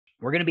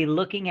We're going to be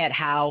looking at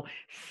how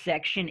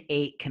Section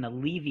 8 can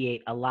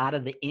alleviate a lot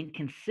of the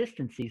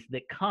inconsistencies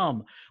that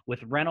come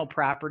with rental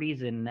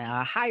properties in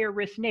higher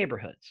risk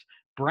neighborhoods.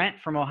 Brent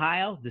from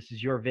Ohio, this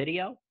is your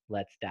video.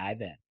 Let's dive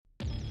in.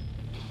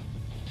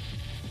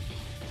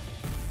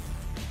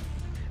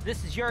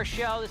 This is your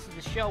show. This is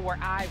the show where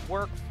I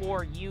work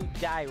for you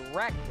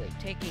directly,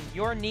 taking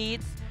your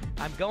needs.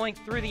 I'm going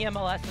through the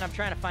MLS and I'm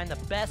trying to find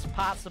the best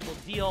possible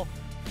deal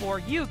for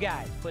you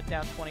guys. Put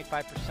down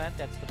 25%.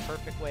 That's the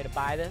perfect way to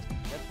buy this.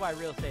 That's why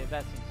real estate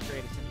investing is the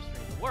greatest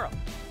industry in the world.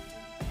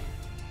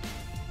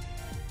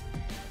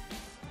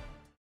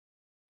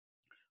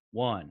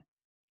 One,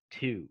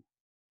 two,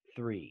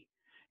 three.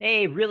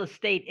 Hey, real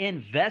estate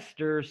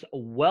investors,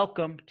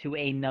 welcome to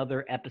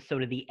another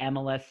episode of the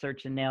MLS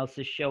Search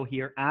Analysis Show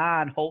here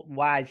on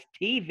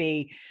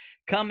HoltonWiseTV,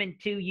 coming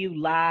to you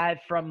live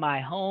from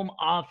my home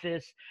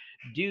office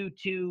due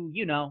to,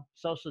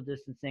 social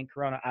distancing,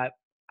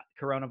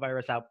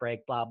 coronavirus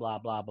outbreak, blah, blah,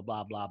 blah, blah,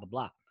 blah, blah, blah,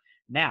 blah.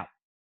 Now,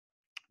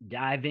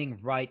 diving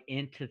right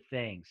into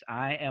things,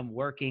 I am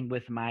working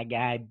with my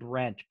guy,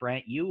 Brent.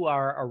 Brent, you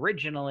are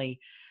originally...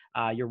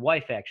 your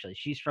wife, actually,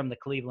 she's from the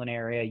Cleveland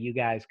area. You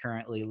guys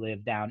currently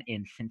live down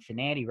in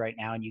Cincinnati right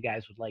now, and you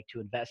guys would like to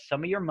invest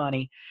some of your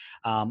money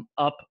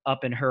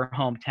up in her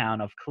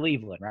hometown of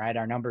Cleveland, right?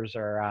 Our numbers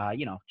are,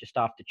 just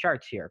off the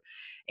charts here.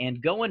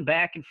 And going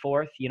back and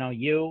forth, you,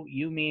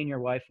 me and your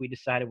wife, we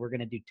decided we're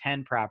going to do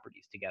 10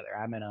 properties together.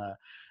 I'm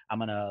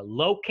gonna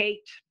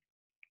locate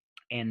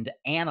and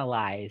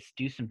analyze,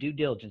 do some due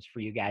diligence for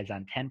you guys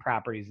on 10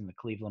 properties in the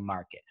Cleveland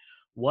market.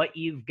 What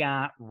you've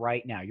got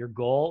right now, your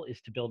goal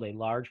is to build a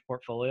large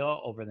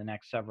portfolio over the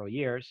next several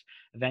years.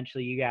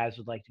 Eventually, you guys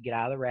would like to get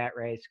out of the rat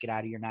race, get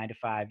out of your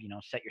 9-to-5,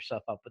 set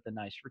yourself up with a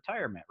nice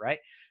retirement, right?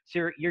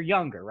 So you're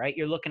younger, right?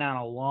 You're looking on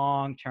a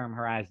long-term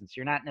horizon. So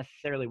you're not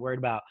necessarily worried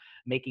about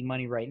making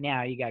money right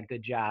now. You got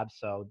good jobs.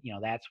 So,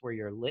 that's where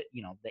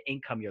the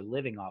income you're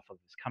living off of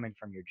is coming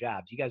from your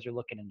jobs. You guys are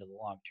looking into the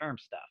long-term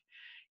stuff.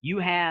 You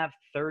have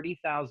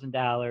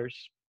 $30,000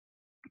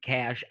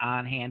 cash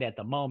on hand at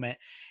the moment,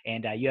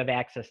 and you have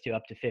access to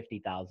up to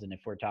 $50,000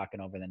 if we're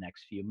talking over the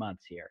next few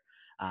months here.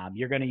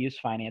 You're going to use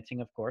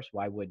financing, of course.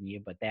 Why wouldn't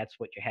you? But that's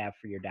what you have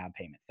for your down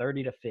payment,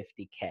 30 to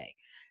 50K.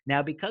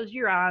 Now, because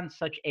you're on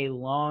such a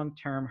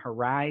long-term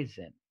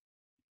horizon,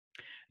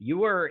 you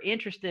were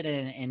interested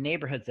in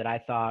neighborhoods that I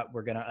thought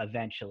were going to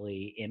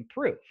eventually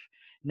improve.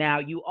 Now,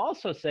 you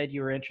also said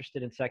you were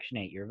interested in Section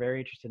 8. You're very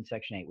interested in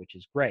Section 8, which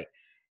is great.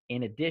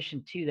 In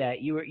addition to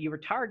that, you were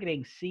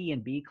targeting C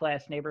and B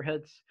class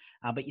neighborhoods,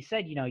 but you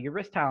said, your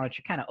risk tolerance,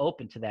 you're kind of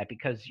open to that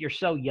because you're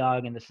so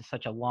young and this is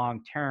such a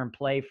long-term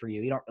play for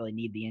you. You don't really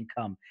need the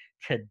income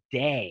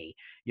today.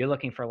 You're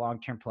looking for a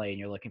long-term play and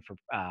you're looking for,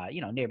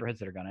 neighborhoods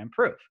that are going to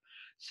improve.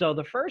 So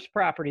the first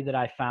property that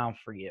I found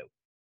for you,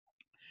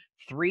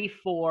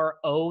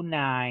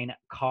 3409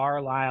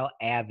 Carlyle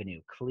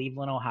Avenue,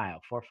 Cleveland, Ohio,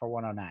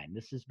 44109.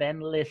 This has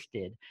been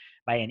listed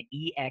by an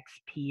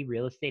EXP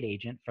real estate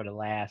agent for the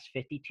last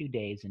 52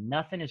 days, and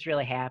nothing is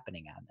really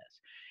happening on this.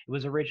 It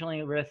was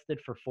originally listed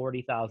for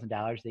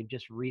 $40,000. They've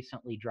just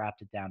recently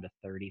dropped it down to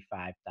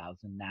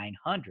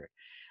 $35,900.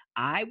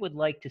 I would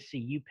like to see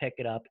you pick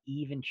it up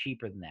even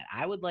cheaper than that.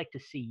 I would like to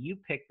see you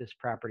pick this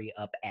property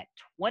up at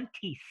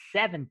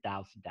 $27,000.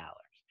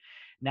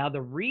 Now,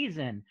 the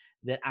reason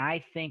that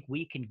I think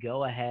we can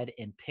go ahead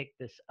and pick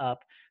this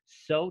up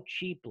so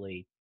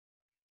cheaply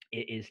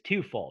is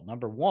twofold.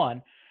 Number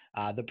one,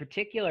 the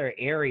particular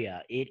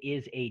area, it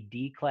is a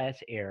D-class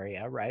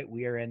area, right?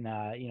 We are in,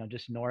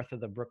 just north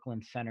of the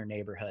Brooklyn Center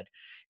neighborhood.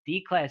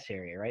 D-class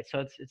area, right? So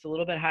it's a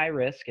little bit high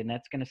risk, and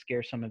that's going to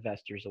scare some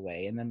investors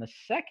away. And then the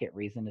second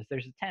reason is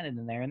there's a tenant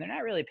in there, and they're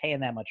not really paying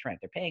that much rent.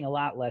 They're paying a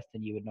lot less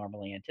than you would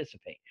normally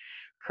anticipate.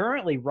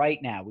 Currently, right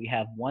now, we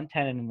have one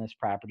tenant in this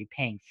property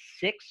paying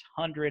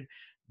 $600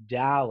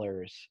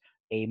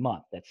 a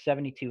month. That's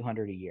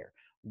 $7,200 a year.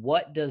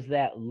 What does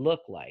that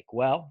look like?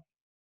 Well,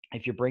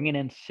 if you're bringing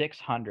in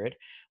 600,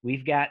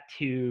 we've got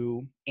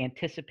to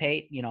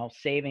anticipate,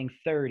 saving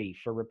 30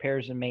 for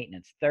repairs and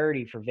maintenance,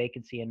 30 for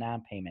vacancy and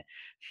non-payment,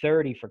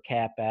 30 for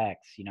CapEx,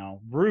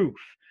 roof,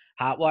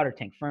 hot water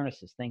tank,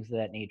 furnaces, things of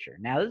that nature.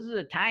 Now, this is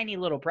a tiny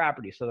little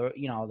property, so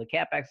the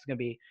CapEx is going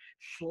to be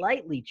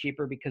slightly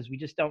cheaper because we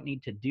just don't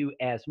need to do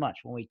as much.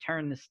 When we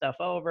turn this stuff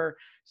over,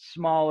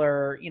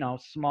 smaller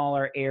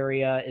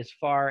area as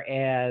far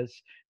as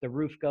the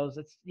roof goes,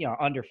 it's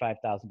under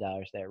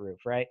 $5,000 that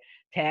roof, right?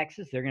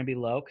 Taxes, they're going to be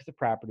low because the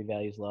property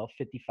value is low,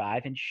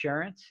 55.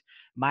 Insurance,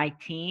 my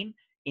team,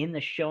 in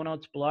the show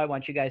notes below, I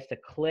want you guys to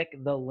click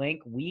the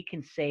link. We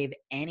can save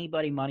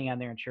anybody money on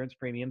their insurance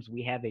premiums.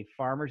 We have a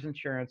farmer's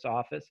insurance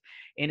office.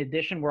 In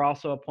addition, we're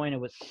also appointed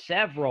with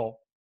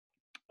several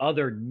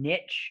other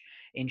niche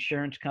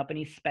insurance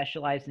companies,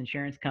 specialized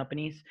insurance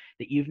companies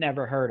that you've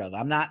never heard of.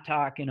 I'm not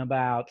talking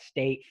about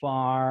State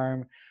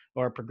Farm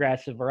or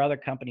Progressive or other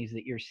companies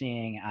that you're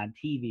seeing on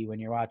TV when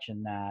you're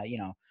watching,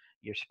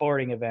 your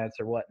sporting events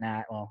or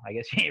whatnot. Well, I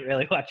guess you ain't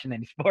really watching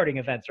any sporting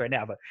events right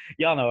now, but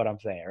y'all know what I'm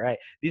saying, right?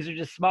 These are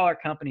just smaller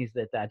companies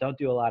that don't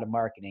do a lot of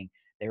marketing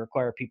They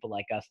require people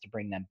like us to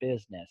bring them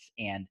business.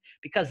 And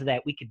because of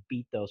that, we could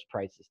beat those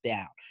prices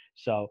down.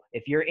 So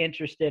if you're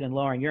interested in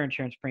lowering your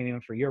insurance premium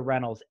for your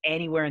rentals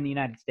anywhere in the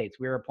United States,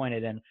 we're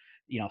appointed in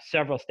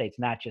several states,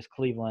 not just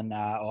Cleveland,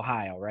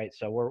 Ohio, right?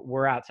 So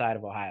we're outside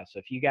of Ohio. So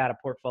if you got a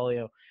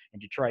portfolio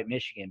in Detroit,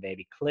 Michigan,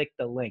 baby, click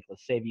the link.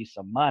 Let's save you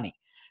some money.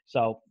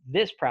 So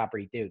this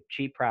property, dude,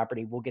 cheap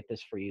property, we'll get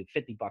this for you,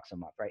 $50 a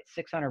month, right?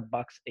 $600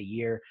 a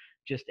year,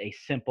 just a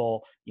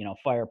simple,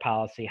 fire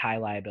policy, high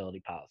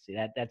liability policy.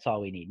 That's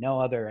all we need. No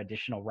other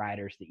additional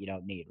riders that you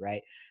don't need,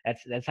 right?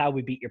 That's how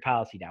we beat your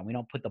policy down. We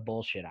don't put the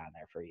bullshit on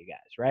there for you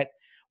guys, right?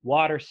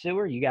 Water,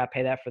 sewer, you got to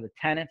pay that for the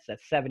tenants.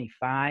 That's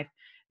 75.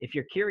 If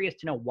you're curious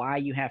to know why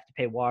you have to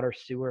pay water,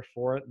 sewer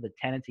for the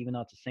tenants, even though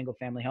it's a single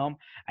family home,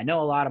 I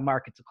know a lot of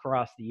markets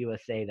across the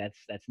USA,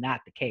 that's not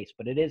the case,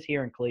 but it is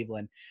here in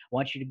Cleveland. I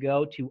want you to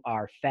go to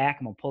our FAQ.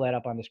 I'm going to pull that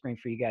up on the screen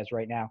for you guys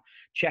right now.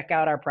 Check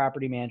out our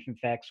property management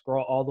FAQ.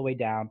 Scroll all the way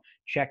down.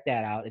 Check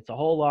that out. It's a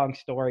whole long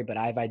story, but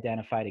I've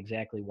identified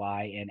exactly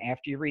why. And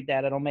after you read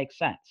that, it'll make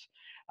sense.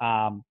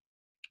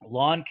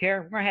 Lawn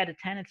care, we're going to have the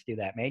tenants do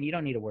that, man. You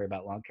don't need to worry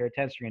about lawn care.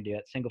 Tenants are going to do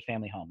that. Single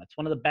family home. That's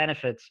one of the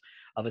benefits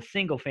of a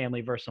single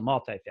family versus a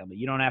multifamily.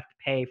 You don't have to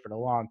pay for the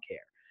lawn care.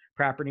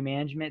 Property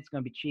management, it's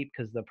going to be cheap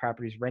because the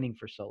property's renting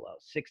for so low,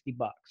 $60.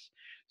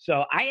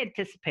 So I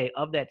anticipate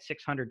of that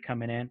 600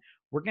 coming in,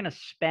 we're going to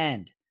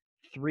spend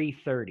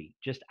 330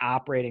 just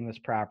operating this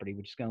property,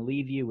 which is going to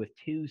leave you with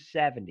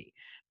 270.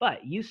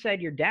 But you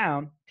said you're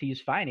down to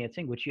use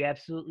financing, which you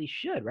absolutely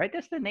should, right?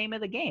 That's the name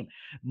of the game.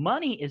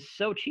 Money is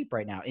so cheap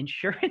right now.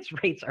 Insurance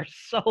rates are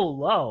so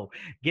low,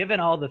 given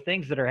all the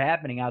things that are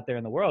happening out there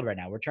in the world right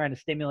now. We're trying to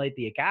stimulate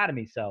the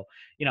economy. So,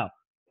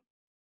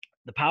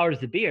 the powers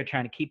that be are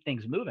trying to keep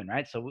things moving,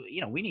 right? So,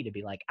 we need to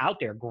be like out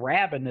there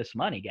grabbing this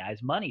money,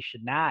 guys. Money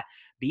should not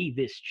be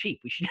this cheap.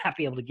 We should not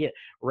be able to get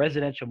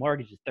residential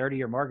mortgages,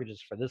 30-year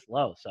mortgages for this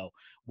low. So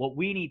what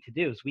we need to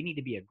do is we need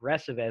to be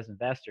aggressive as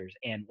investors.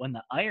 And when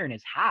the iron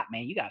is hot,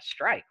 man, you got to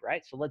strike,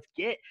 right? So let's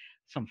get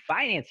some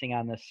financing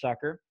on this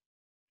sucker.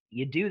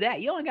 You do that,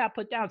 you only got to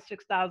put down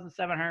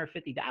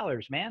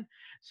 $6,750, man.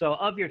 So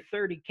of your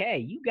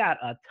 30K, you got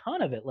a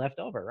ton of it left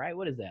over, right?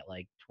 What is that,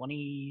 like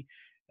 20,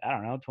 I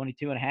don't know,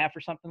 22 and a half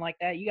or something like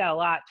that? You got a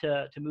lot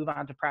to move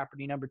on to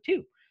property number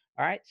two.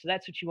 All right, so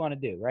that's what you want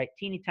to do, right?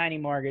 Teeny tiny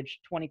mortgage,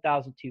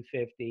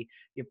 $20,250.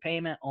 Your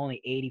payment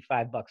only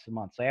 $85 a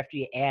month. So after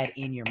you add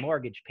in your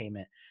mortgage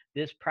payment,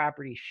 this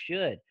property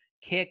should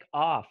kick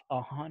off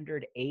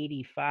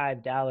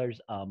 $185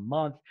 a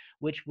month,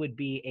 which would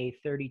be a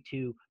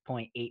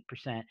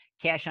 32.8%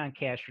 cash on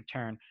cash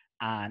return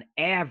on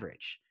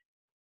average.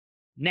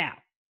 Now,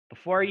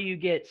 before you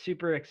get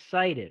super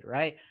excited,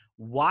 right?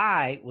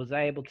 Why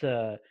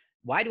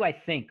do I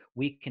think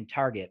we can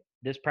target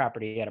this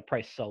property at a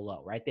price so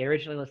low, right? They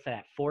originally listed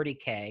at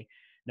 40K.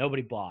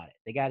 Nobody bought it.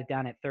 They got it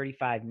down at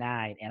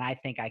 35.9, and I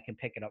think I can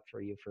pick it up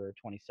for you for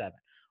 27.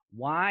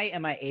 Why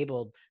am I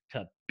able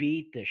to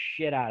beat the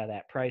shit out of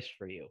that price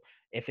for you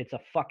if it's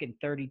a fucking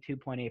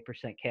 32.8%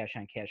 cash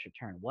on cash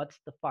return? What's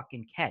the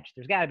fucking catch?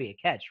 There's got to be a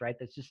catch, right?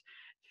 That's just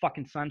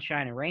fucking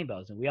sunshine and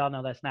rainbows, and we all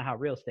know that's not how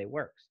real estate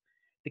works.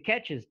 The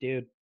catch is,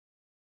 dude,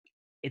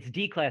 it's a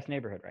D-class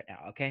neighborhood right now,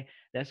 okay?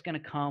 That's going to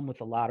come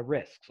with a lot of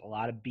risks, a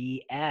lot of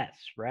BS,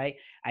 right?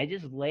 I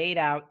just laid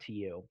out to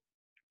you,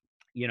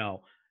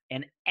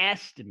 an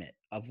estimate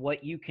of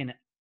what you can,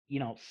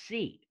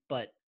 see.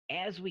 But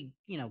as we,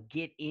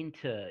 get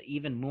into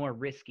even more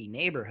risky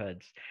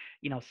neighborhoods,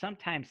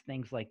 sometimes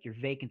things like your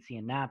vacancy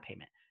and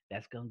non-payment,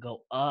 that's going to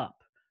go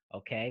up,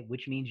 okay?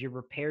 Which means your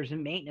repairs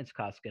and maintenance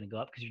costs are going to go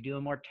up because you're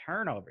doing more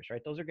turnovers,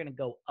 right? Those are going to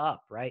go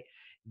up, right?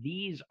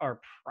 These are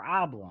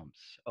problems,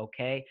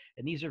 okay?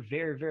 And these are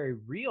very, very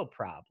real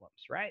problems,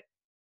 right?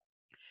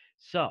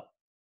 So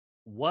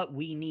what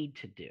we need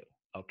to do,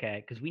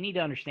 okay, because we need to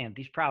understand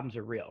these problems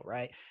are real,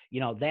 right?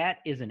 That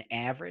is an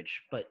average,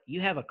 but you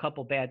have a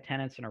couple bad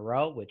tenants in a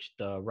row, which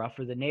the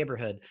rougher the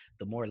neighborhood,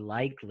 the more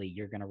likely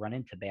you're going to run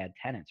into bad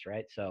tenants,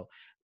 right? So,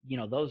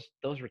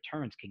 those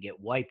returns can get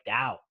wiped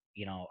out,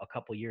 a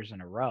couple years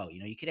in a row.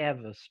 You could have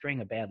a string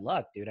of bad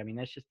luck, dude. I mean,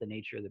 that's just the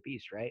nature of the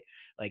beast, right?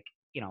 Like,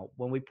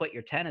 when we put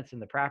your tenants in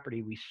the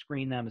property, we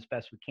screen them as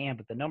best we can,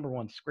 but the number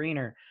one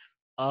screener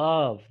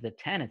of the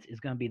tenants is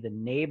going to be the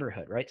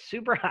neighborhood, right?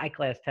 Super high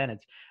class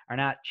tenants are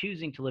not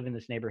choosing to live in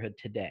this neighborhood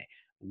today.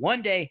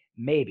 One day,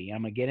 maybe.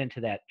 I'm going to get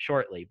into that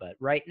shortly. But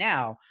right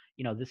now,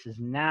 this is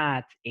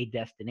not a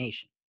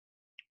destination.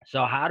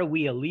 So how do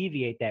we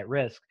alleviate that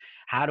risk?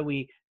 How do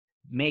we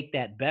make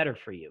that better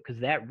for you?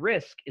 Because that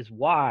risk is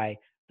why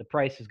the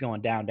price is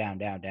going down, down,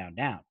 down, down,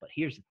 down. But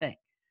here's the thing.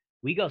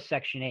 We go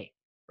Section 8,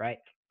 right?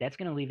 That's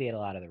going to alleviate a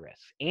lot of the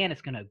risks. And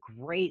it's going to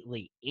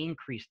greatly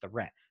increase the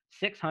rent.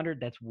 600,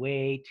 that's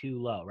way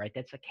too low, right?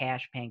 That's a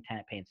cash paying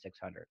tenant paying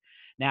 600.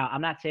 Now,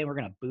 I'm not saying we're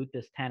going to boot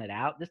this tenant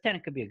out. This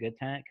tenant could be a good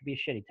tenant, it could be a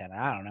shitty tenant.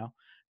 I don't know.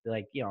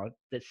 Like,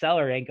 the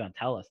seller ain't going to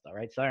tell us though,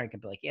 right? Seller can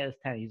be like, yeah, this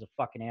tenant, he's a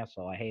fucking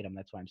asshole. I hate him.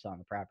 That's why I'm selling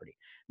the property.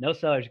 No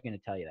seller's going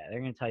to tell you that. They're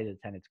going to tell you the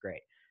tenant's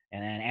great.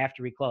 And then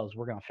after we close,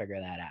 we're going to figure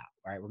that out.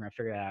 All right. We're going to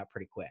figure that out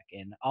pretty quick.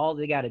 And all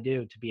they got to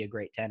do to be a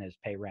great tenant is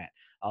pay rent.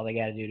 All they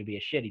got to do to be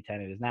a shitty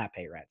tenant is not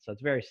pay rent. So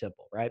it's very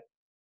simple, right?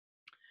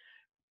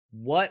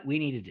 What we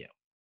need to do,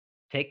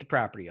 take the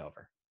property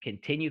over,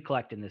 continue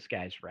collecting this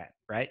guy's rent,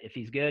 right? If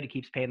he's good, he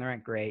keeps paying the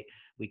rent, great.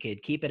 We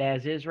could keep it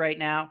as is right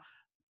now.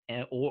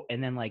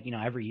 And then like,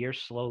 every year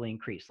slowly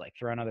increase, like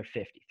throw another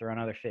 50,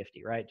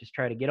 right? Just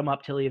try to get him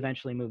up till he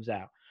eventually moves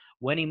out.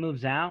 When he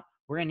moves out,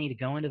 we're going to need to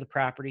go into the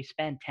property,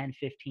 spend $10,000,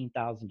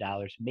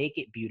 $15,000, make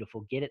it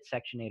beautiful, get it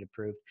Section 8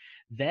 approved.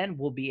 Then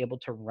we'll be able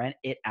to rent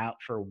it out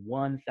for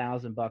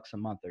 $1,000 a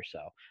month or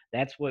so.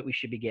 That's what we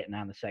should be getting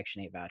on the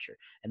Section 8 voucher.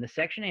 And the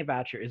Section 8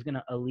 voucher is going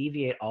to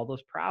alleviate all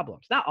those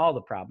problems. Not all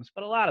the problems,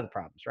 but a lot of the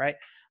problems, right?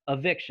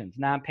 Evictions,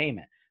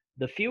 non-payment.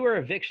 The fewer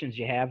evictions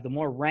you have, the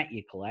more rent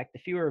you collect. The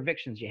fewer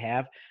evictions you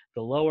have,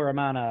 the lower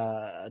amount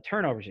of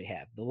turnovers you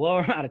have. The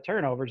lower amount of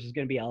turnovers is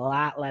going to be a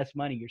lot less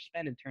money you're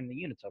spending turning the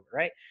units over,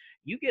 right?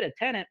 You get a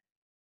tenant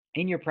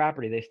in your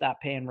property, they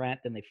stop paying rent,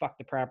 then they fuck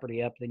the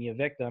property up, then you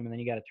evict them, and then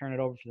you got to turn it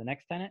over for the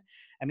next tenant.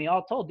 I mean,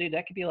 all told, dude,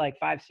 that could be like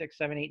 $5, $6,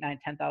 $7, $8, $9,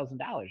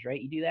 $10,000, right?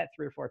 You do that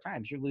 3 or 4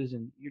 times, you're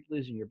losing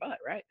your butt,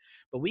 right?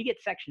 But we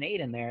get Section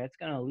 8 in there, it's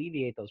going to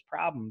alleviate those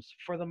problems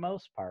for the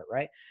most part,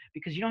 right?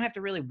 Because you don't have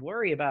to really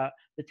worry about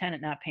the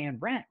tenant not paying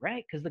rent,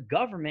 right? Because the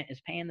government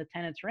is paying the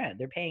tenant's rent.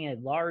 They're paying a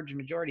large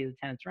majority of the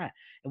tenant's rent,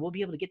 and we'll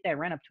be able to get that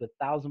rent up to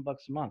 $1,000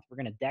 a month. We're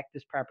going to deck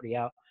this property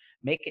out,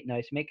 make it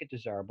nice, make it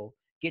desirable,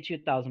 get you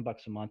 $1,000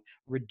 a month,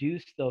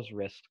 reduce those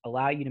risks,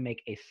 allow you to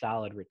make a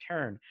solid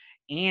return.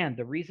 And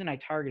the reason I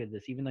targeted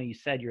this, even though you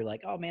said you're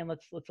like, oh man,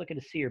 let's look at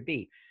a C or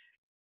B.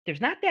 There's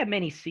not that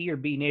many C or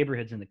B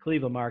neighborhoods in the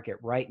Cleveland market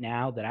right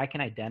now that I can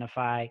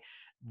identify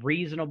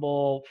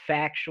reasonable,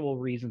 factual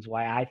reasons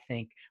why I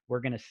think we're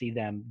going to see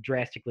them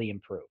drastically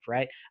improve,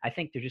 right? I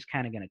think they're just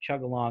kind of going to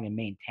chug along and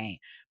maintain.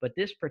 But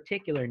this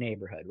particular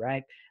neighborhood,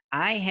 right,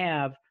 I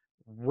have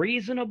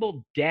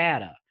reasonable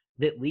data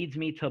that leads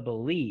me to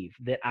believe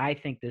that I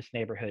think this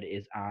neighborhood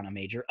is on a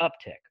major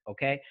uptick,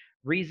 okay?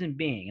 Reason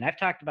being, and I've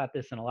talked about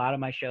this in a lot of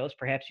my shows.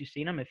 Perhaps you've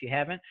seen them. If you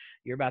haven't,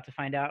 you're about to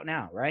find out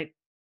now, right?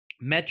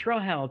 Metro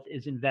Health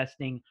is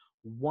investing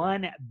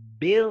 $1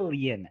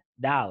 billion.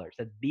 That's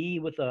B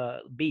with a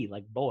B,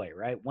 like boy,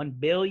 right? $1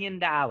 billion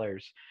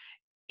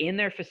in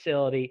their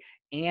facility,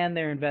 and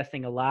they're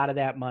investing a lot of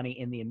that money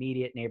in the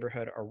immediate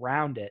neighborhood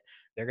around it.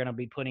 They're going to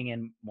be putting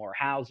in more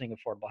housing,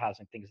 affordable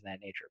housing, things of that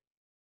nature.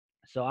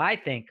 So I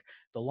think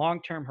the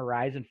long-term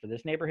horizon for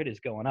this neighborhood is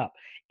going up.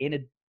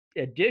 In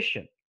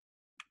addition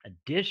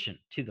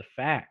to the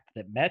fact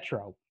that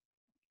Metro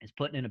is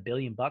putting in $1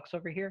 billion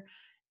over here,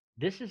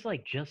 this is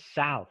like just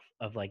south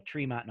of like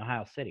Tremont and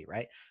Ohio City,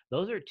 right?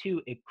 Those are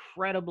 2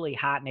 incredibly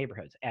hot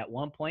neighborhoods. At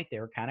one point, they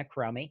were kind of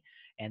crummy,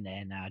 and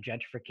then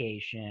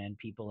gentrification,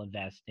 people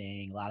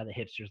investing, a lot of the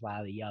hipsters, a lot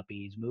of the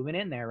yuppies moving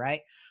in there,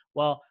 right?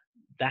 Well,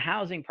 the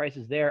housing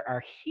prices there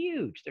are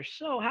huge. They're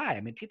so high.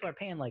 I mean, people are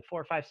paying like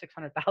 $400,000,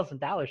 $500,000,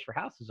 $600,000 for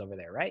houses over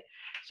there, right?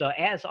 So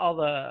as all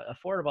the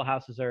affordable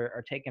houses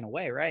are taken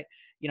away, right?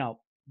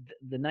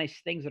 The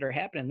nice things that are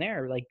happening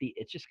there, like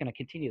it's just going to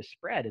continue to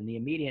spread, and the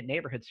immediate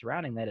neighborhood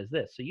surrounding that is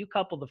this. So you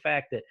couple the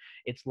fact that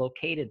it's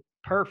located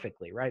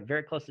perfectly, right,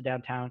 very close to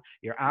downtown,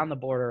 you're on the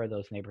border of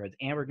those neighborhoods,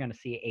 and we're going to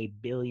see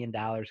 $1 billion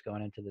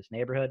going into this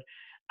neighborhood.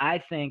 I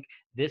think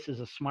this is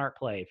a smart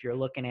play. If you're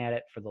looking at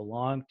it for the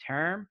long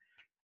term,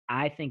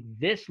 I think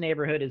this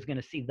neighborhood is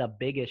going to see the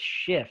biggest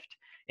shift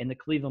in the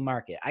Cleveland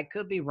market. I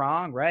could be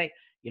wrong, right?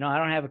 I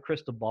don't have a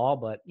crystal ball,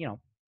 but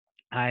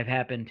I've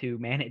happened to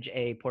manage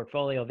a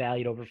portfolio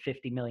valued over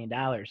 $50 million.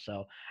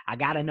 So I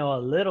got to know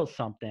a little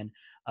something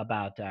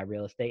about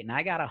real estate. And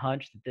I got a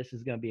hunch that this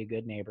is going to be a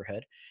good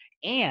neighborhood.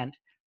 And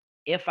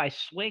if I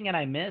swing and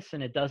I miss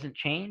and it doesn't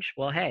change,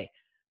 well, hey,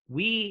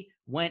 we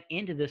went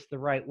into this the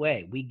right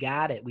way. We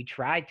got it. We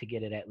tried to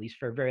get it at least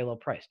for a very low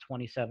price,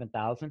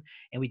 $27,000,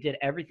 and we did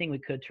everything we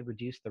could to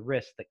reduce the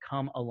risks that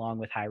come along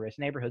with high-risk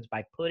neighborhoods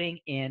by putting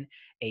in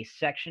a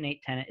Section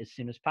 8 tenant as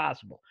soon as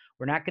possible.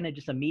 We're not going to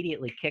just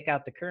immediately kick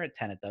out the current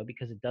tenant, though,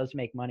 because it does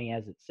make money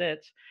as it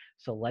sits.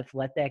 So let's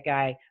let that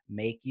guy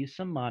make you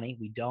some money.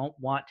 We don't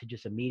want to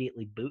just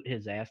immediately boot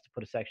his ass to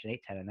put a Section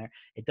 8 tenant in there.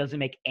 It doesn't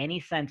make any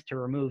sense to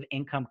remove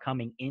income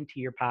coming into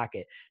your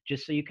pocket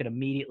just so you can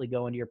immediately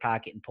go into your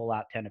pocket and pull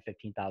out $10,000 or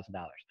 $15,000.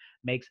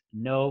 Makes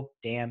no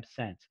damn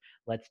sense.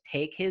 Let's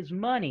take his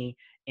money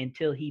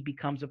until he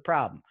becomes a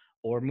problem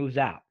or moves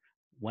out.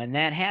 When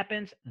that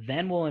happens,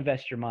 then we'll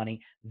invest your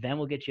money. Then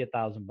we'll get you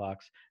 $1,000.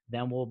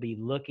 Then we'll be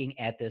looking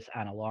at this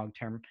on a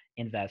long-term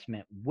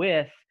investment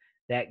with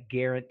that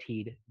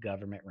guaranteed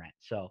government rent.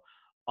 So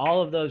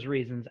all of those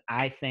reasons,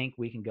 I think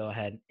we can go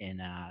ahead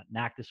and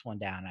knock this one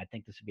down. I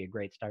think this would be a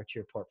great start to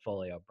your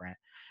portfolio, Brent.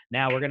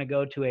 Now we're going to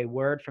go to a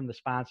word from the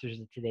sponsors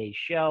of today's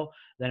show.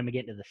 Then I'm going to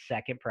get into the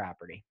second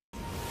property.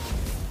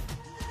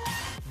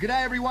 Good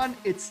day, everyone.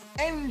 It's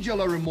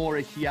Angelo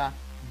Remora here.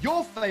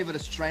 your favorite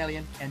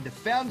Australian and the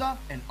founder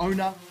and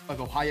owner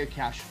of Ohio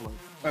Cashflow.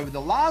 Over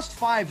the last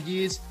 5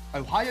 years,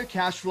 Ohio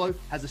Cashflow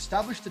has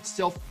established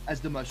itself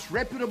as the most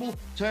reputable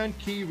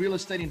turnkey real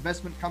estate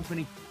investment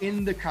company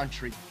in the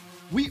country.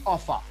 We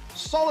offer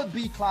solid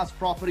B-class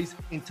properties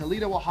in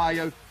Toledo,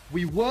 Ohio.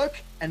 We work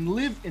and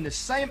live in the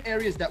same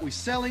areas that we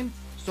sell in,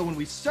 so when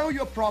we sell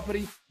your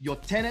property, your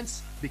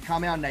tenants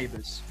become our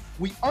neighbors.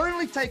 We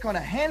only take on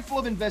a handful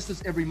of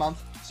investors every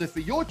month, so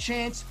for your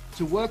chance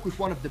to work with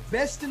one of the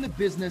best in the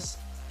business,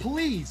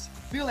 please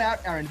fill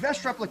out our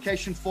investor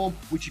application form,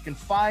 which you can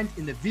find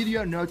in the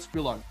video notes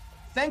below.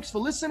 Thanks for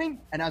listening,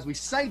 and as we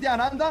say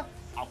down under,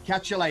 I'll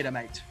catch you later,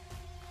 mate.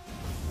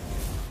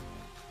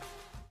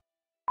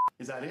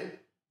 Is that it?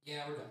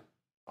 Yeah, we're done.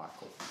 All right,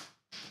 cool.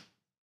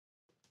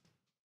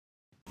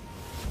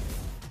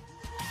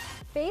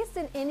 Based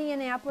in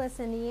Indianapolis,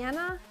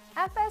 Indiana,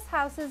 FS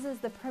Houses is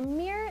the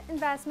premier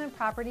investment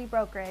property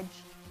brokerage.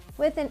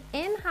 With an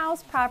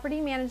in-house property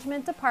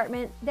management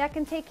department that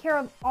can take care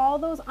of all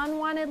those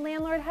unwanted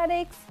landlord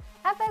headaches,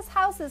 FS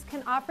Houses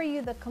can offer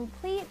you the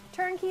complete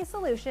turnkey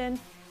solution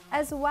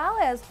as well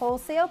as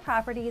wholesale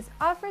properties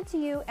offered to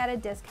you at a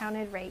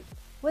discounted rate.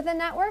 With a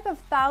network of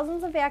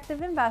thousands of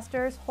active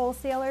investors,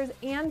 wholesalers,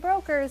 and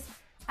brokers,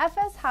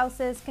 FS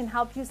Houses can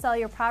help you sell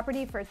your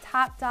property for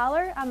top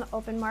dollar on the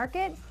open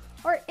market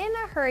or in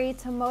a hurry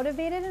to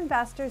motivated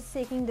investors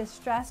seeking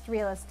distressed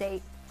real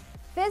estate.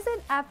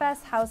 Visit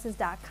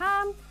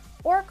fshouses.com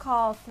or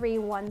call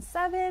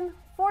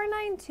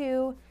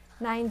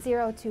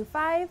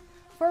 317-492-9025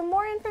 for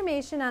more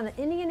information on the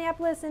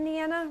Indianapolis,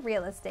 Indiana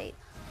real estate.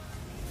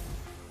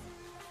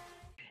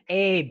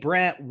 Hey,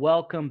 Brent,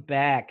 welcome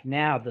back.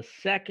 Now, the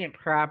second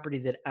property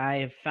that I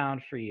have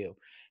found for you.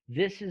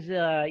 This is,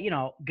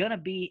 going to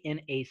be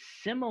in a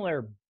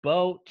similar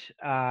boat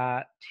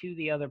to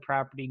the other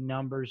property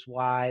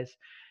numbers-wise.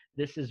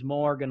 This is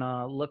more going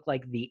to look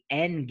like the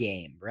end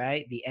game,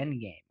 right? The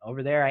end game.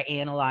 Over there, I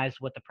analyzed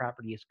what the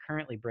property is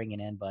currently bringing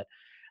in, but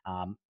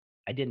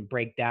I didn't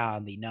break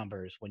down the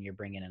numbers when you're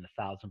bringing in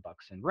 $1,000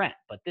 in rent.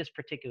 But this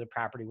particular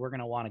property, we're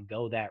going to want to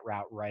go that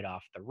route right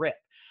off the rip.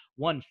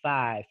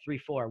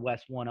 1534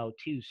 West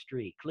 102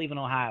 Street, Cleveland,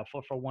 Ohio,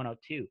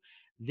 44102.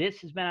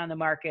 This has been on the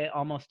market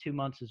almost 2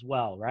 months as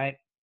well, right?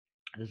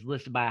 This is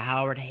listed by a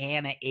Howard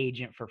Hanna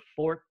agent for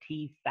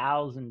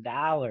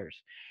 $40,000.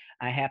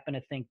 I happen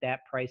to think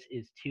that price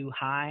is too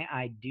high.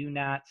 I do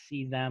not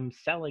see them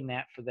selling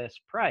that for this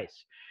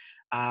price.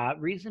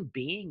 Reason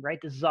being, right,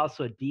 this is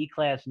also a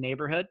D-class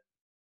neighborhood.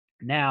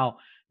 Now,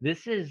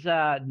 this is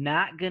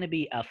not going to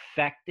be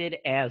affected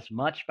as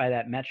much by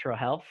that Metro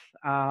Health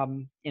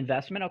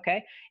investment,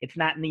 okay? It's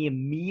not in the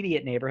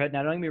immediate neighborhood.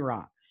 Now, don't get me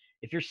wrong.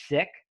 If you're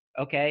sick,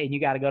 okay, and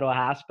you got to go to a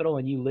hospital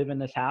and you live in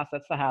this house,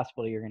 that's the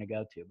hospital you're going to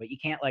go to. But you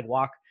can't, like,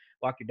 walk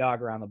your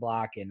dog around the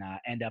block and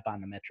end up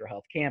on the Metro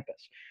Health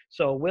campus.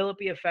 So will it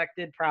be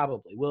affected?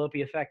 Probably. Will it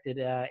be affected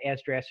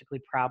as drastically?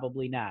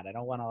 Probably not. I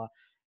don't want to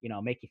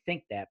make you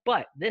think that.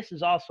 But this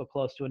is also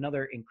close to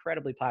another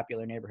incredibly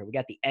popular neighborhood. We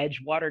got the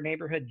Edgewater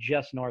neighborhood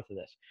just north of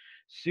this.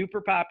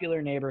 Super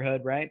popular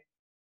neighborhood, right?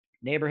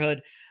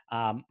 Neighborhood,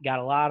 got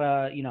a lot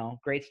of,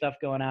 great stuff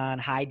going on,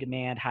 high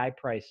demand, high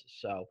prices.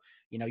 So,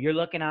 you're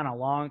looking on a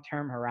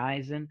long-term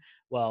horizon.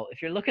 Well,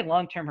 if you're looking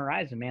long-term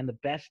horizon, man, the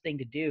best thing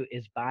to do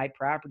is buy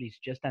properties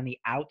just on the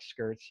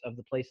outskirts of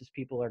the places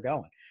people are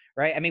going,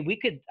 right? I mean,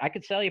 I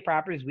could sell you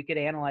properties. We could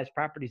analyze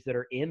properties that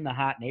are in the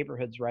hot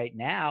neighborhoods right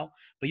now,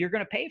 but you're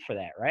going to pay for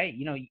that, right?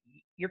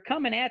 You're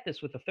coming at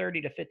this with a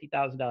 $30,000 to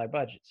 $50,000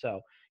 budget.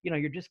 So,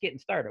 you're just getting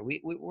started.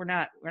 We're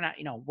not,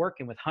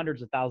 working with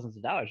hundreds of thousands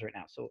of dollars right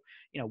now. So,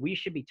 we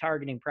should be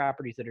targeting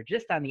properties that are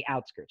just on the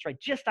outskirts, right?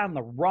 Just on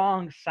the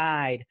wrong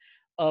side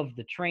of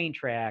the train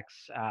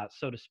tracks,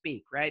 so to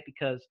speak, right?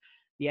 Because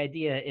the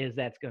idea is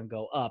that's going to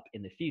go up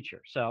in the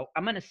future. So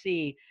I'm going to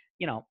see,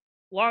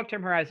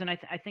 long-term horizon.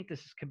 I think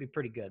this could be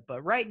pretty good.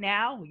 But right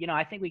now,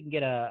 I think we can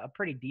get a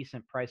pretty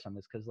decent price on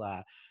this because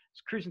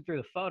cruising through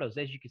the photos,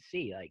 as you can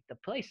see, like the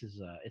place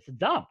is it's a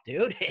dump,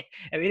 dude.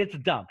 I mean, it's a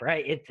dump,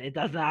 right? It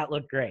does not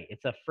look great.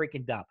 It's a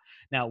freaking dump.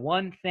 Now,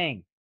 one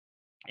thing,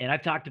 and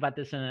I've talked about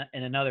this in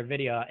another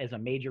video as a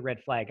major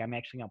red flag. I'm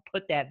actually going to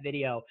put that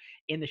video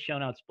in the show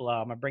notes below.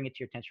 I'm going to bring it to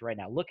your attention right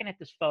now. Looking at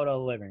this photo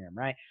of the living room,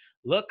 right?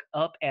 Look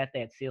up at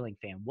that ceiling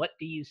fan. What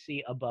do you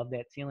see above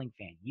that ceiling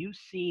fan? You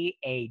see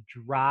a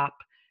drop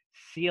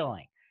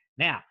ceiling.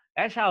 Now,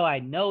 that's how I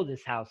know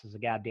this house is a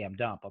goddamn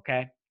dump,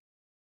 okay?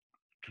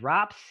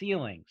 Drop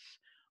ceilings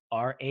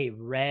are a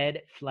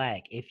red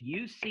flag. If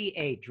you see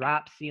a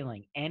drop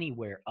ceiling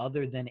anywhere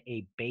other than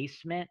a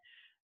basement,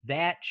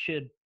 that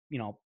should,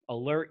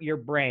 alert your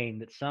brain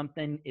that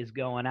something is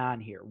going on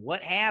here.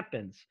 What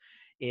happens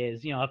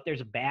is, if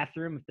there's a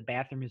bathroom, if the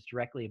bathroom is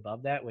directly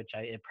above that, which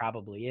it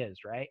probably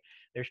is, right?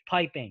 There's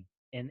piping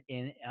in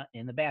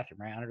the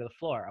bathroom, right under the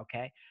floor.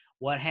 Okay.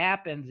 What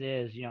happens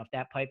is, if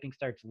that piping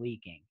starts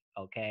leaking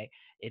okay,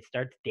 it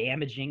starts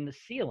damaging the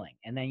ceiling.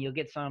 And then you'll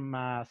get some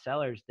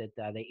sellers that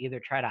they either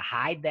try to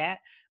hide that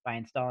by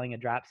installing a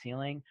drop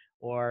ceiling,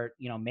 or,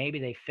 you know, maybe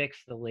they fix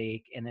the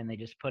leak and then they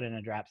just put in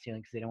a drop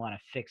ceiling because they don't want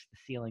to fix the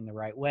ceiling the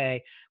right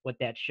way. What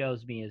that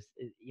shows me is,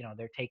 you know,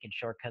 they're taking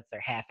shortcuts, they're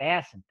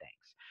half-assing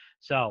things.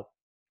 So,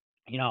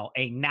 you know,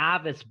 a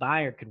novice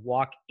buyer could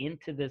walk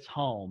into this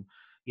home.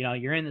 You know,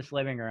 you're in this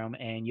living room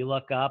and you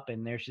look up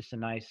and there's just a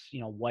nice, you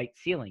know, white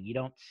ceiling. You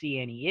don't see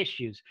any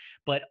issues,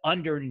 but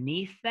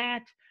underneath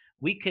that,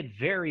 we could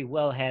very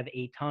well have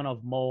a ton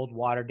of mold,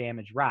 water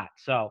damage, rot.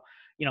 So,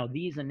 you know,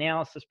 these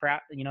analysis,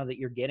 you know, that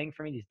you're getting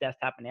from me, these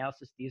desktop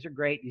analysis, these are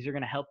great. These are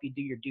going to help you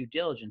do your due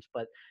diligence,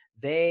 but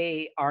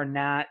they are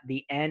not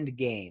the end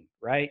game,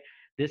 right?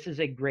 This is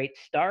a great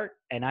start,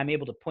 and I'm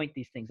able to point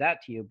these things out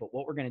to you. But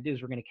what we're going to do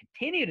is we're going to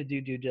continue to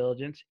do due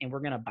diligence, and we're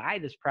going to buy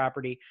this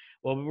property.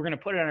 Well, we're going to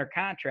put it under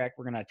contract.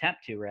 We're going to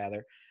attempt to,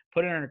 rather,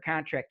 put it under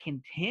contract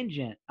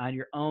contingent on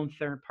your own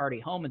third-party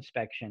home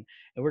inspection.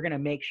 And we're going to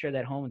make sure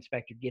that home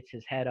inspector gets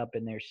his head up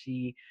in there,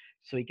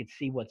 so he can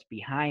see what's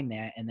behind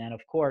that. And then, of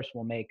course,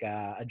 we'll make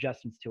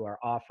adjustments to our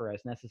offer as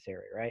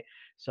necessary, right?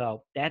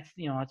 So that's,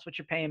 you know, that's what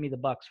you're paying me the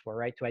bucks for,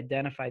 right? To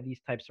identify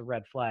these types of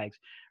red flags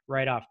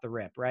right off the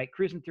rip, right?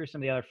 Cruising through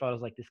some of the other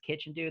photos, like this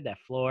kitchen, dude, that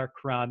floor,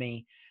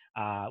 crummy.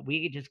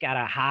 We just got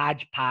a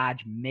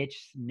hodgepodge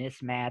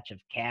mismatch of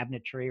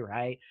cabinetry,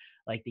 right?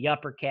 Like the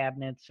upper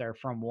cabinets are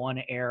from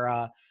one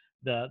era.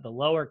 The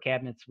lower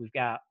cabinets, we've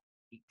got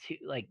two,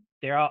 like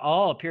they're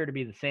all appear to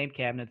be the same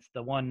cabinets.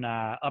 The one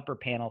upper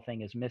panel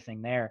thing is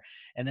missing there.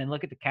 And then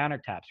look at the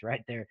countertops,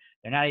 right? They're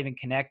not even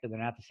connected. They're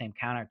not the same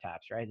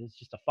countertops, right? It's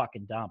just a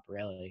fucking dump,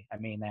 really. I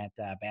mean, that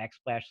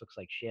backsplash looks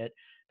like shit.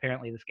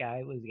 Apparently this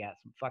guy was got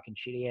some fucking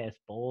shitty ass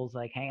bowls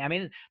like hang. I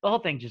mean, the whole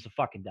thing's just a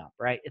fucking dump,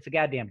 right? It's a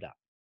goddamn dump.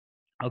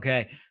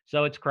 Okay,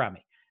 so it's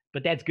crummy,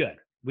 but that's good.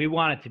 We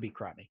want it to be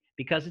crummy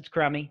because it's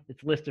crummy.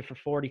 It's listed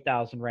for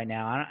 $40,000 right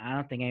now. I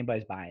don't think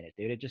anybody's buying it,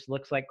 dude. It just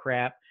looks like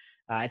crap.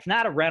 It's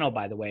not a rental,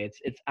 by the way.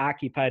 It's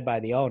occupied by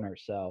the owner,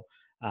 so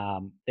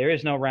there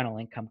is no rental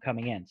income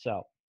coming in.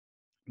 So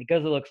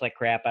because it looks like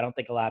crap, I don't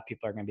think a lot of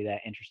people are going to be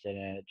that interested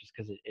in it just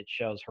because it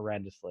shows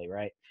horrendously,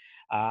 right?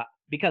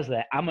 Because of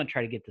that, I'm going to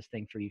try to get this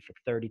thing for you for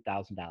 $30,000,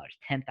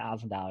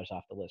 $10,000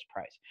 off the list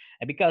price.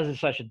 And because it's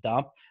such a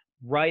dump,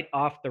 right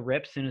off the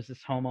rip, as soon as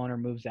this homeowner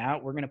moves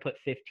out, we're going to put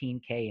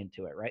 $15K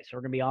into it, right? So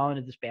we're going to be all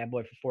into this bad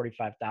boy for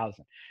 $45,000.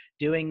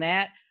 Doing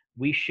that,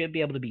 we should be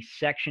able to be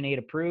Section 8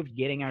 approved,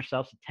 getting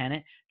ourselves a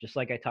tenant, just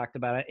like I talked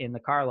about it in the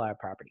Carlyle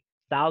property.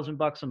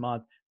 $1,000 a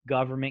month,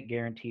 government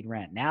guaranteed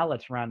rent. Now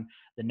let's run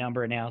the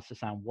number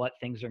analysis on what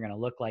things are going to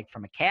look like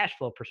from a cash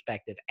flow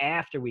perspective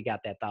after we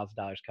got that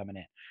 $1,000 coming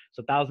in.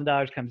 So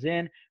 $1,000 comes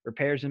in,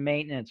 repairs and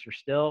maintenance, we're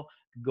still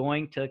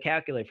going to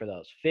calculate for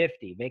those.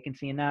 50,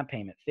 vacancy and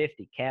non-payment,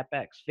 50,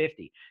 CapEx,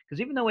 50. Because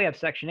even though we have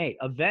Section 8,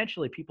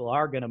 eventually people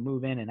are going to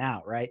move in and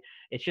out, right?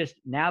 It's just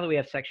now that we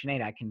have Section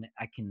 8, I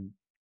can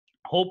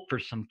hope for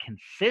some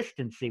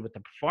consistency with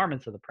the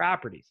performance of the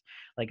properties.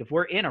 Like if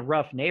we're in a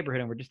rough neighborhood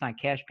and we're just on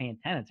cash paying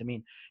tenants, I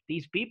mean,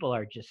 these people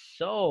are just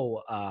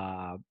so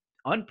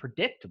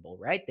unpredictable,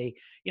 right? They,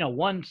 you know,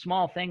 one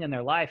small thing in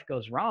their life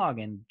goes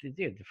wrong and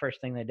dude, the first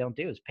thing they don't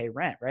do is pay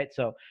rent, right?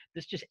 So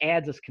this just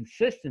adds us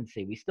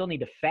consistency. We still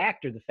need to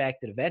factor the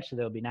fact that eventually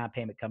there'll be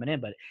non-payment coming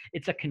in, but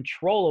it's a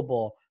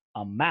controllable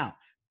amount.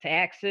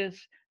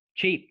 Taxes,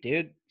 cheap,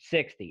 dude,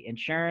 60.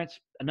 Insurance,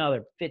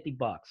 another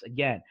 $50.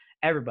 Again,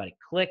 everybody,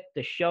 click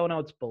the show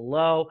notes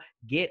below.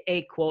 Get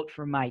a quote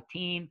from my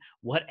team.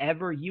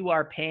 Whatever you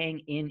are paying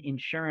in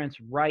insurance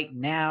right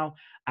now,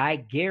 I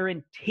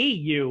guarantee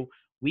you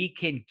we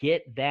can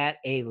get that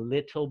a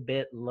little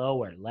bit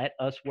lower. Let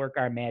us work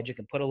our magic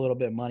and put a little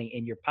bit of money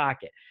in your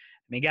pocket.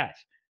 I mean, guys,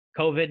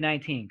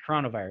 COVID-19,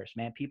 coronavirus,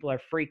 man, people are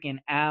freaking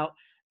out.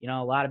 You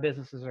know, a lot of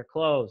businesses are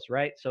closed,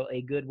 right? So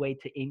a good way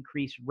to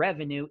increase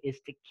revenue is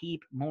to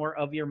keep more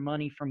of your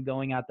money from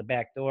going out the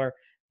back door.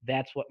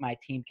 That's what my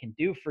team can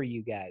do for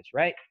you guys,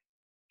 right?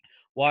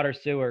 Water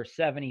sewer,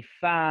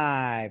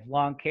 75.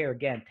 Lawn care,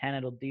 again,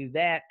 tenant will do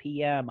that.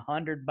 PM,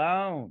 100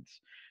 bones.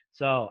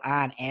 So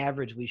on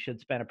average, we should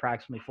spend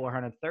approximately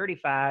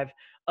 $435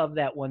 of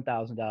that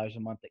 $1,000 a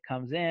month that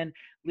comes in,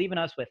 leaving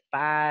us with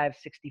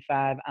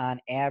 $565 on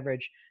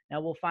average.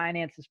 Now we'll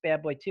finance this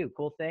bad boy too.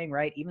 Cool thing,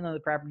 right? Even though the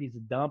property is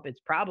a dump,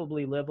 it's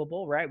probably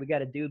livable, right? We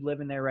got a dude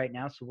living there right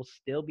now, so we'll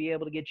still be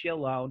able to get you a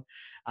loan.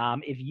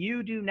 If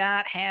you do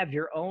not have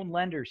your own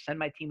lenders, send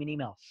my team an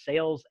email,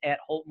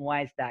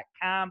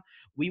 sales@HoltonWise.com.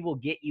 We will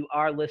get you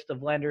our list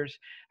of lenders.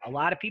 A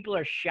lot of people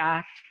are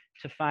shocked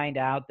to find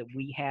out that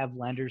we have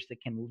lenders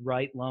that can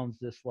write loans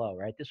this low,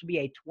 right? This would be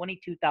a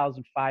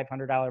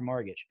 $22,500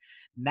 mortgage.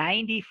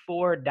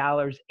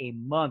 $94 a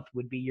month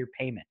would be your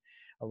payment.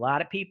 A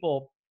lot of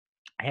people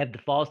have the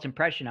false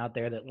impression out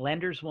there that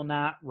lenders will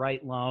not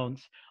write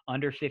loans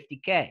under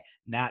 50K.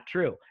 Not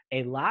true.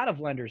 A lot of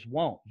lenders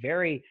won't.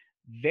 Very,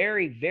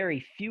 very,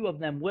 very few of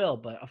them will.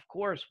 But of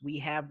course, we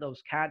have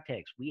those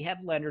contacts. We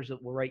have lenders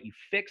that will write you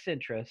fixed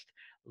interest,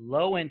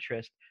 low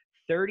interest,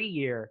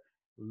 30-year,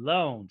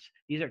 loans.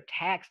 These are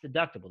tax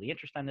deductible. The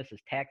interest on this is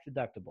tax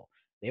deductible.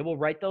 They will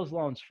write those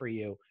loans for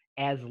you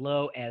as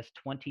low as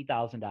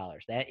 $20,000.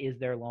 That is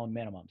their loan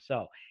minimum.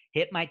 So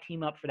hit my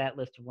team up for that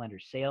list of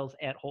lenders,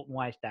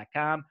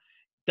 sales@HoltonWise.com.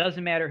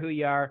 Doesn't matter who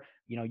you are.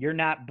 You know, you're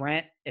not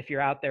Brent. If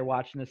you're out there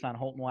watching this on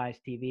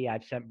HoltonWiseTV,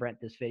 I've sent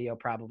Brent this video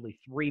probably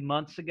 3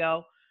 months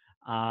ago.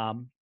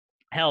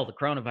 Hell, the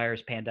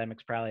coronavirus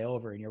pandemic's probably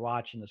over, and you're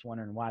watching this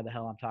wondering why the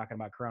hell I'm talking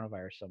about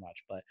coronavirus so much.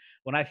 But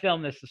when I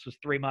filmed this was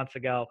 3 months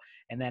ago.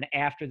 And then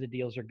after the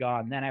deals are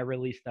gone, then I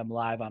release them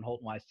live on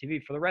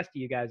HoltonWiseTV for the rest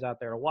of you guys out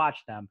there to watch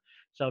them.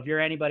 So if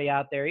you're anybody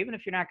out there, even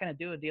if you're not going to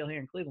do a deal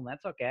here in Cleveland,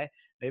 that's okay.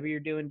 Maybe you're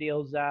doing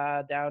deals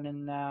down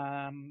in,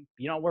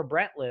 where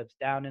Brent lives,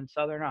 down in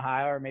Southern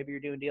Ohio, or maybe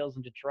you're doing deals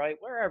in Detroit,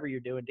 wherever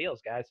you're doing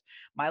deals, guys.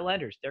 My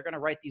lenders, they're going to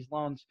write these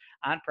loans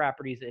on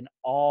properties in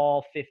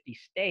all 50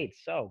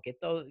 states. So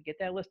get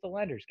that list of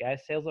lenders,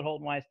 guys,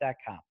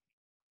 sales@HoltonWise.com.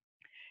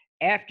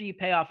 After you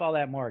pay off all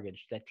that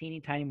mortgage, that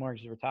teeny tiny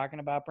mortgage we're talking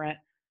about, Brent,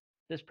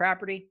 this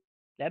property,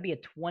 that'd be a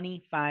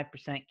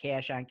 25%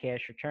 cash on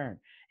cash return.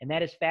 And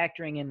that is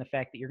factoring in the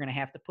fact that you're going to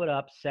have to put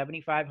up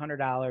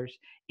 $7,500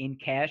 in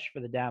cash for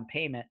the down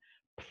payment,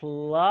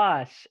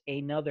 plus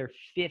another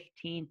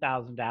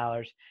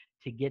 $15,000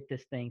 to get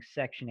this thing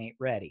Section 8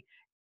 ready.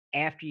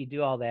 After you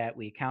do all that,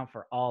 we account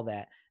for all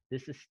that.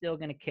 This is still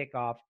going to kick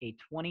off a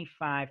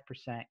 25%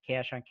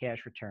 cash on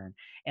cash return.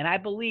 And I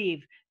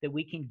believe that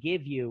we can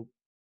give you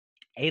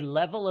a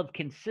level of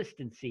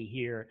consistency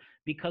here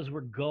because we're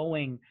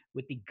going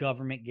with the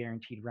government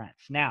guaranteed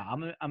rents. Now,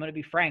 I'm going to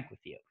be frank with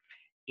you.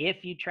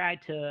 If you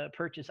tried to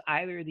purchase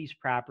either of these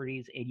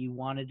properties and you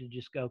wanted to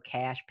just go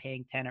cash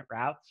paying tenant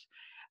routes,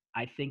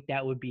 I think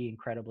that would be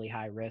incredibly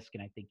high risk,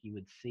 and I think you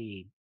would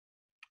see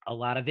a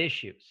lot of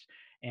issues,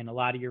 and a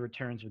lot of your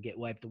returns would get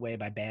wiped away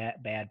by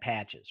bad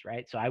patches,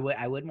 right? So I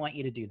wouldn't want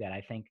you to do that.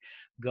 I think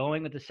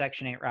going with the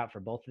Section 8 route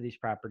for both of these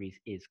properties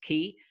is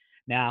key.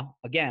 Now,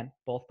 again,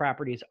 both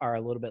properties are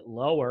a little bit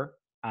lower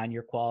on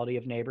your quality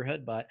of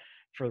neighborhood, but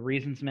for the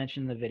reasons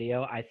mentioned in the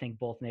video, I think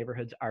both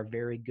neighborhoods are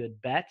very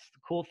good bets. The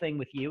cool thing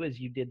with you is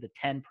you did the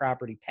 10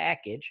 property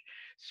package.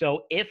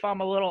 So if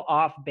I'm a little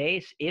off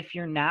base, if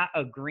you're not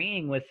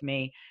agreeing with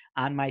me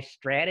on my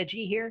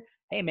strategy here,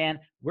 hey man,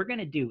 we're going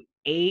to do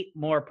 8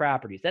 more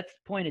properties. That's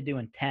the point of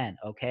doing 10,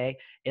 okay?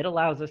 It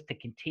allows us to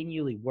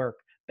continually work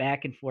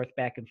back and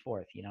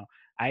forth. You know,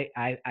 I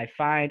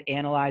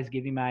analyze,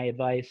 give you my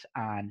advice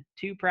on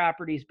 2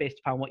 properties based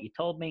upon what you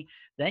told me.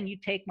 Then you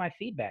take my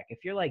feedback. If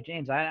you're like,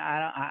 James,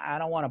 I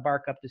don't want to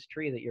bark up this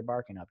tree that you're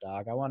barking up,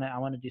 dog. I want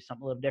to do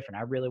something a little different.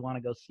 I really want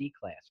to go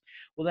C-class.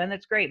 Well, then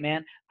that's great,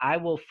 man. I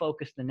will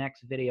focus the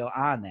next video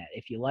on that.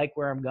 If you like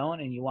where I'm going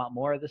and you want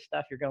more of this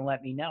stuff, you're going to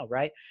let me know,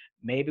 right?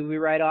 Maybe we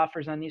write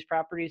offers on these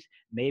properties.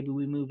 Maybe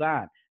we move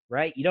on,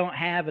 right? You don't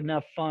have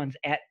enough funds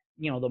at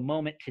the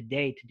moment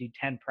today to do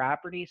 10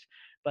 properties,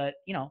 but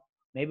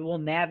maybe we'll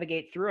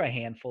navigate through a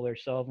handful or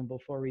so of them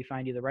before we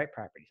find you the right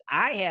properties.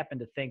 I happen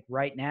to think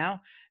right now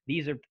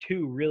these are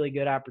 2 really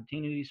good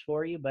opportunities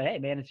for you, but hey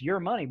man, it's your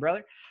money,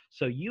 brother.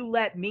 So you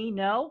let me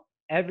know.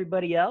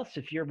 Everybody else,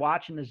 if you're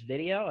watching this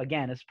video,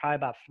 again, it's probably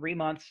about 3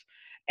 months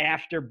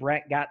after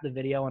Brent got the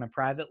video on a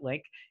private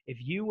link. If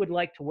you would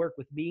like to work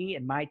with me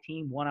and my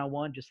team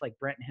one-on-one, just like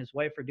Brent and his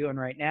wife are doing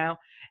right now,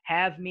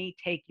 have me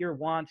take your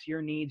wants,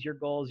 your needs, your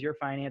goals, your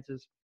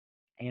finances,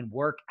 and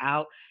work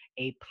out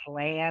a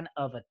plan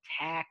of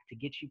attack to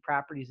get you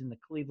properties in the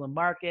Cleveland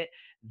market,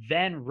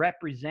 then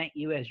represent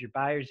you as your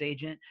buyer's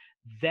agent,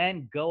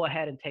 then go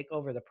ahead and take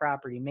over the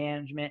property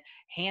management,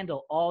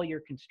 handle all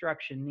your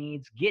construction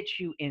needs, get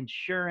you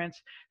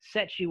insurance,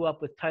 set you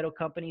up with title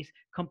companies,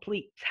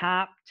 complete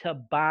top to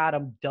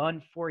bottom,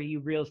 done for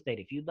you real estate.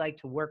 If you'd like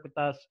to work with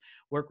us,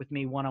 work with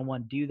me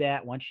one-on-one, do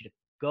that. I want you to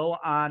go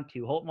on to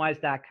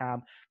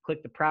HoltonWise.com,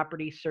 click the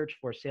property search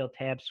for sale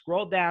tab,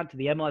 scroll down to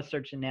the MLS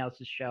Search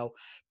Analysis Show,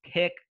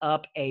 pick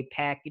up a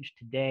package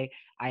today.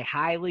 I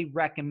highly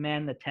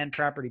recommend the 10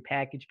 property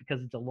package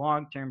because it's a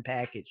long-term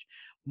package.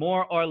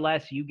 More or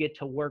less, you get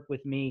to work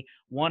with me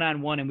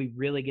one-on-one and we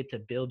really get to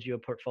build you a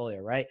portfolio,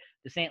 right?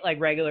 This ain't like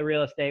regular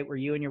real estate where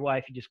you and your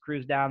wife, you just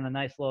cruise down the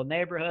nice little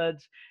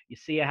neighborhoods, you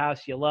see a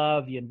house you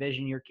love, you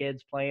envision your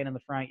kids playing in the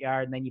front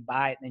yard, and then you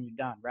buy it and then you're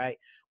done, right?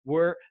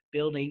 We're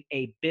building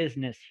a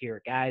business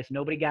here, guys.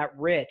 Nobody got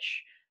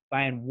rich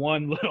buying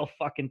one little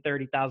fucking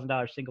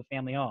 $30,000 single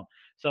family home.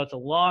 So it's a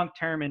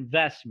long-term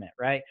investment,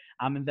 right?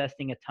 I'm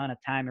investing a ton of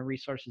time and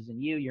resources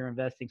in you. You're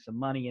investing some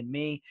money in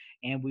me,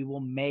 and we will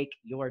make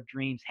your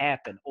dreams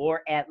happen,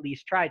 or at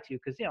least try to,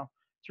 because,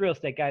 it's real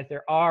estate, guys.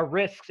 There are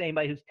risks.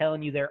 Anybody who's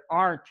telling you there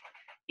aren't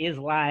is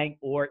lying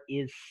or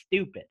is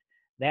stupid.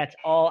 That's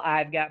all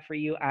I've got for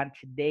you on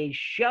today's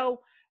show.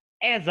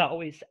 As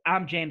always,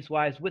 I'm James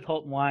Wise with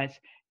Holton Wise,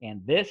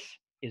 and this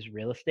is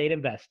Real Estate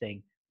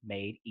Investing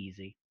Made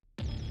Easy.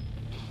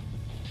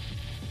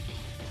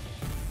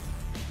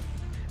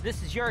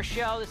 This is your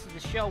show. This is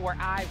the show where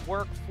I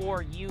work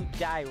for you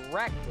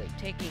directly,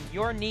 taking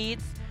your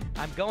needs.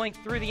 I'm going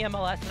through the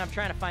MLS and I'm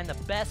trying to find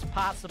the best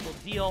possible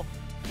deal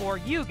for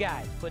you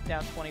guys. Put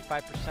down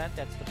 25%.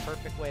 That's the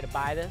perfect way to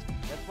buy this.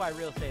 That's why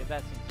real estate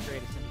investing is the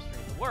greatest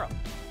industry in the world.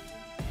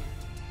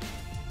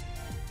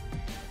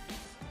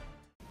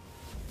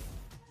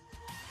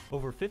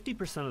 Over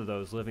 50% of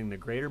those living in the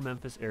greater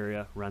Memphis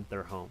area rent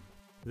their home.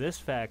 This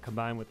fact,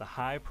 combined with the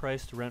high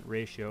price-to-rent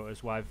ratio,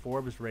 is why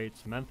Forbes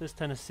rates Memphis,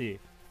 Tennessee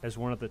as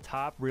one of the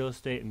top real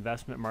estate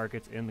investment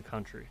markets in the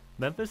country.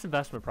 Memphis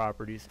Investment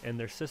Properties and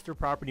their sister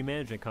property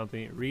management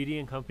company,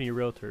 Reedy & Company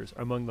Realtors,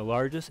 are among the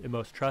largest and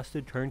most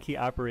trusted turnkey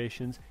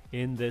operations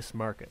in this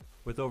market.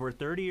 With over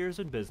 30 years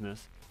in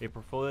business, a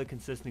portfolio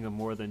consisting of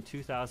more than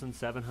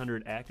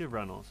 2,700 active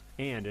rentals,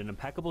 and an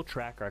impeccable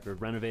track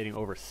record renovating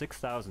over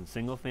 6,000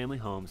 single-family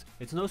homes,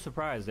 it's no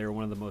surprise they are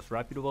one of the most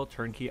reputable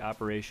turnkey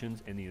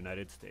operations in the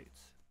United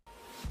States.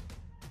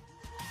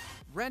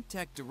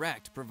 RentTech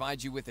Direct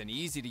provides you with an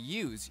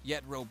easy-to-use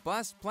yet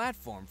robust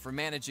platform for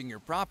managing your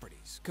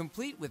properties,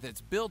 complete with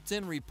its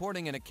built-in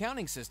reporting and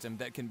accounting system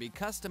that can be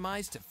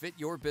customized to fit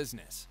your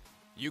business.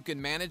 You can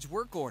manage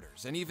work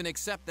orders and even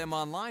accept them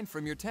online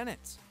from your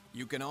tenants.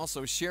 You can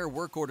also share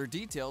work order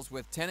details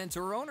with tenants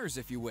or owners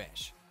if you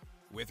wish.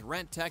 With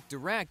RentTech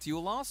Direct, you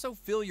will also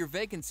fill your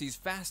vacancies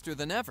faster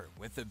than ever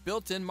with the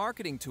built-in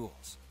marketing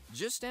tools.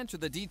 Just enter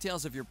the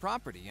details of your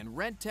property and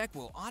RentTech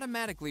will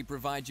automatically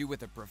provide you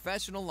with a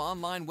professional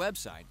online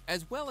website,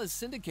 as well as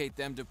syndicate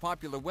them to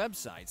popular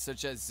websites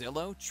such as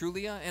Zillow,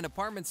 Trulia, and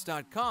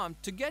Apartments.com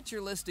to get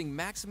your listing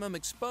maximum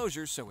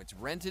exposure so it's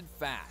rented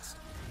fast.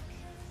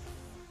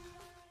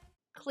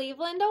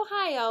 Cleveland,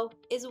 Ohio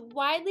is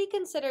widely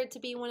considered to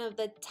be one of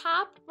the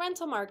top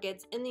rental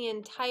markets in the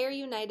entire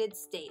United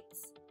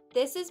States.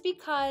 This is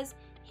because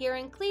here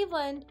in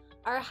Cleveland,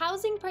 our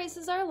housing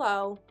prices are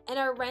low and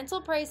our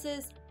rental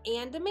prices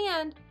and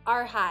demand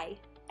are high.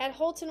 At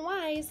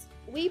HoltonWise,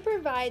 we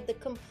provide the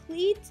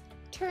complete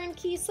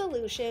turnkey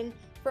solution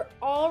for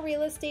all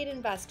real estate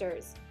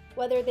investors,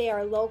 whether they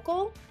are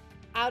local,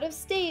 out of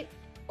state,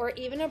 or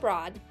even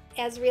abroad.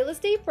 As real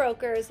estate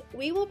brokers,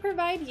 we will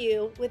provide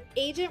you with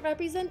agent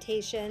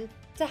representation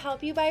to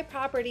help you buy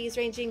properties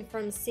ranging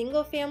from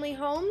single-family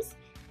homes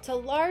to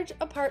large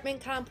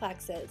apartment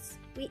complexes.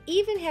 We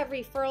even have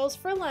referrals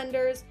for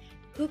lenders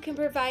who can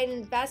provide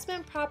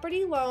investment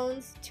property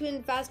loans to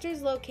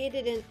investors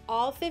located in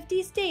all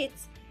 50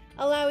 states,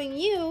 allowing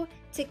you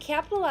to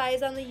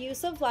capitalize on the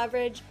use of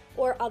leverage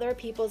or other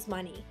people's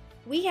money.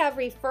 We have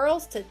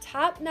referrals to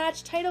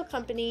top-notch title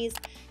companies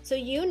so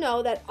you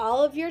know that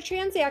all of your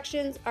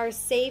transactions are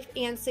safe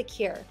and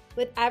secure,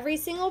 with every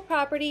single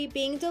property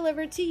being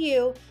delivered to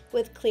you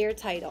with clear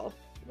title.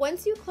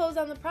 Once you close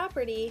on the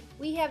property,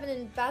 we have an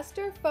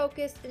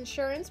investor-focused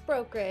insurance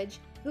brokerage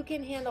who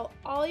can handle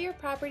all your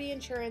property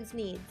insurance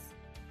needs.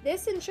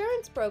 This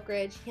insurance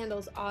brokerage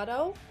handles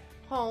auto,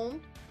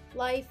 home,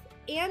 life,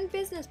 and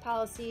business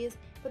policies,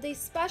 but they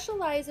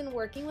specialize in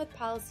working with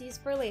policies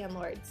for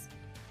landlords.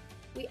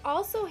 We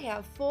also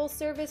have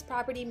full-service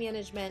property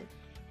management.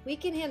 We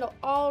can handle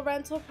all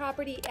rental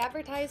property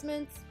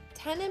advertisements,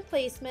 tenant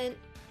placement,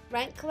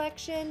 rent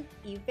collection,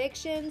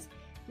 evictions,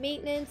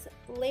 maintenance,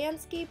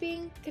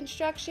 landscaping,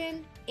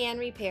 construction, and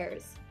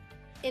repairs.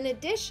 In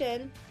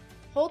addition,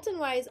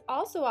 HoltonWise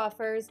also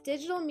offers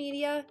digital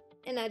media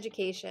and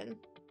education.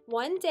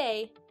 One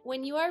day,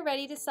 when you are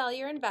ready to sell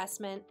your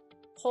investment,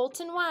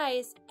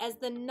 HoltonWise, as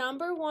the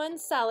 #1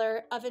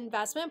 seller of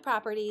investment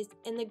properties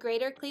in the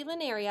greater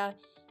Cleveland area,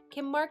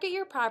 can market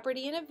your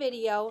property in a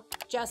video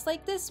just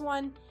like this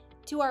one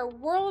to our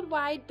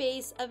worldwide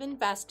base of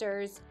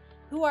investors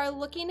who are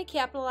looking to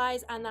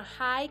capitalize on the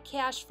high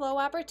cash flow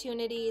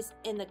opportunities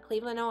in the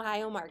Cleveland,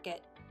 Ohio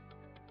market.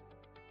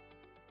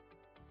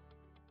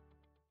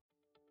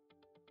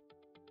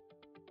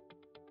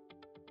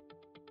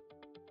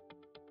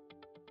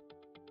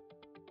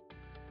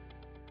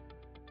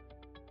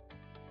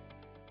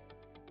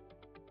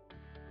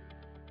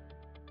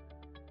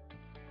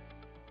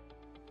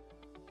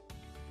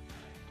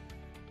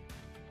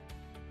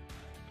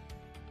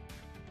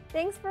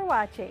 Thanks for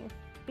watching.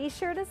 Be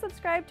sure to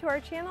subscribe to our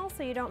channel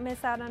so you don't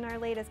miss out on our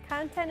latest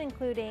content,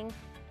 including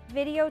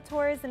video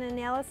tours and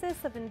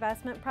analysis of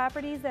investment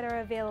properties that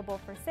are available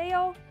for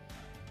sale,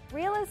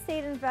 real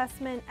estate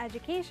investment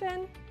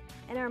education,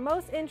 and our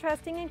most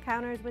interesting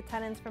encounters with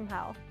tenants from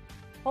hell.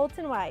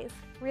 HoltonWise,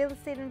 real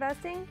estate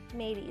investing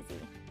made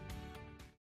easy.